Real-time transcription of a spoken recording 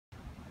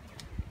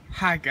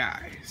Hi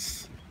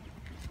guys,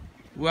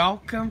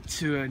 welcome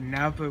to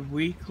another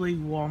weekly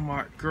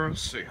Walmart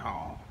grocery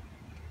haul.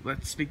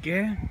 Let's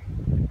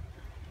begin.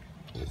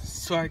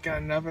 So I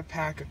got another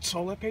pack of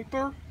toilet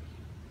paper,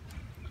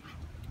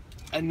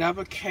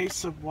 another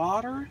case of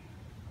water.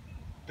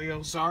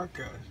 Those are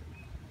good,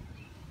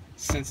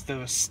 since there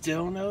was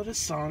still no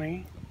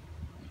Dasani.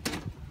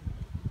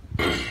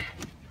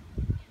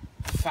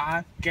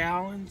 5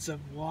 gallons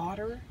of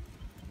water,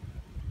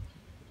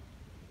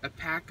 a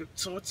pack of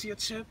tortilla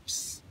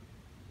chips,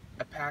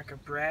 a pack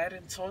of bread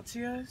and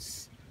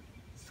tortillas,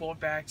 4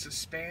 bags of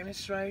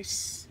Spanish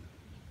rice,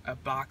 a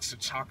box of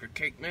chocolate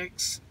cake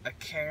mix, a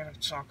can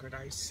of chocolate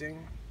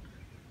icing,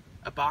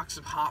 a box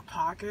of Hot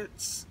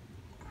Pockets,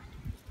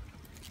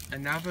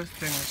 another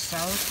thing of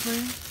sour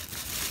cream,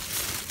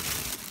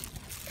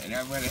 and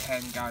I went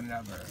ahead and got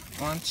another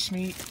lunch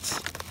meat,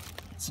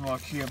 some more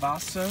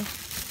kielbasa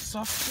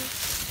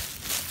sausages,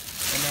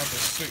 another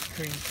sweet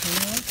cream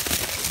peanut,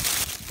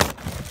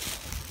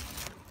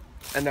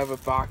 another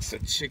box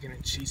of chicken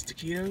and cheese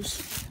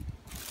taquitos,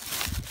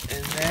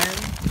 and then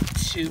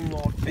 2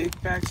 more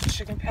big bags of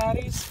chicken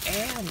patties,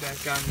 and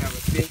I've got another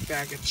big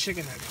bag of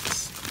chicken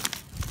nuggets.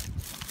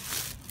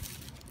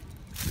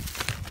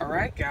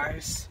 Alright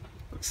guys,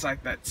 looks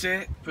like that's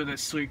it for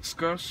this week's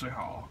grocery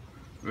haul.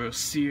 We'll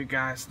see you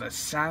guys this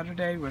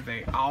Saturday with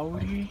a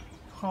Aldi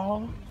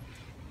haul,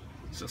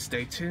 so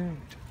stay tuned.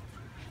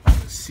 We'll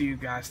see you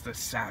guys this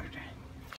Saturday.